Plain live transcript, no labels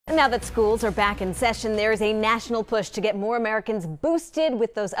And now that schools are back in session, there is a national push to get more Americans boosted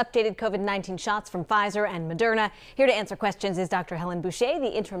with those updated COVID-19 shots from Pfizer and Moderna. Here to answer questions is Dr. Helen Boucher,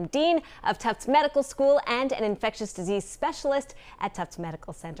 the interim dean of Tufts Medical School and an infectious disease specialist at Tufts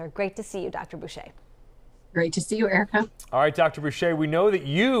Medical Center. Great to see you, Dr. Boucher. Great to see you, Erica. All right, Dr. Boucher, we know that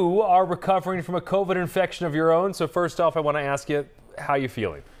you are recovering from a COVID infection of your own. So first off, I want to ask you, how are you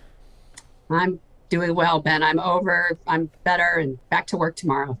feeling? I'm doing well, Ben. I'm better and back to work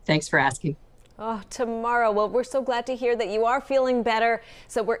tomorrow. Thanks for asking. Oh, tomorrow. Well, we're so glad to hear that you are feeling better.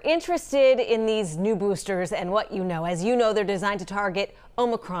 So we're interested in these new boosters and what you know. As you know, they're designed to target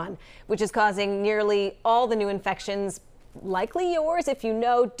Omicron, which is causing nearly all the new infections, likely yours. If you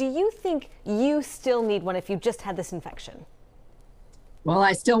know, do you think you still need one if you just had this infection? Well,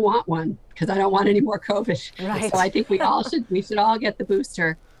 I still want one because I don't want any more COVID. Right. So I think we should all get the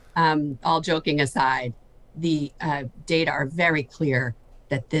booster. All joking aside, the data are very clear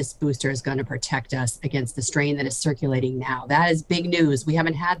that this booster is going to protect us against the strain that is circulating now. That is big news. We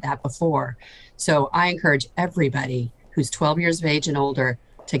haven't had that before. So I encourage everybody who's 12 years of age and older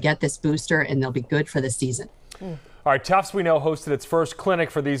to get this booster, and they'll be good for the season. All right, Tufts, we know, hosted its first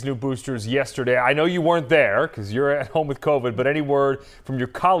clinic for these new boosters yesterday. I know you weren't there because you're at home with COVID, but any word from your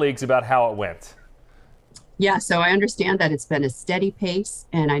colleagues about how it went? Yeah, so I understand that it's been a steady pace,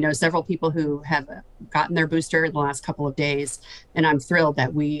 and I know several people who have gotten their booster in the last couple of days, and I'm thrilled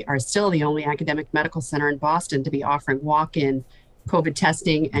that we are still the only academic medical center in Boston to be offering walk-in COVID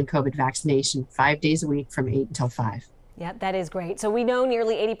testing and COVID vaccination 5 days a week from 8 until 5. Yeah, that is great. So we know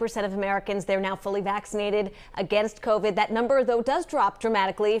nearly 80% of Americans, they're now fully vaccinated against COVID. That number, though, does drop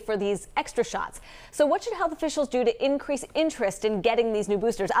dramatically for these extra shots. So what should health officials do to increase interest in getting these new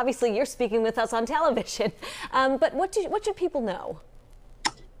boosters? Obviously, you're speaking with us on television, but what should people know?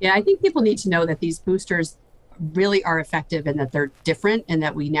 Yeah, I think people need to know that these boosters really are effective and that they're different and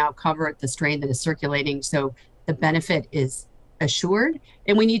that we now cover the strain that is circulating. So the benefit is assured,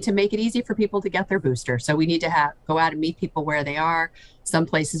 and we need to make it easy for people to get their booster. So we need to go out and meet people where they are. Some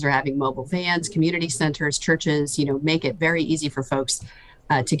places are having mobile vans, community centers, churches, make it very easy for folks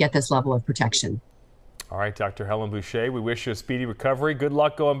to get this level of protection. All right, Dr. Helen Boucher, we wish you a speedy recovery. Good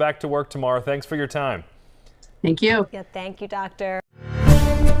luck going back to work tomorrow. Thanks for your time. Thank you. Yeah, thank you, doctor.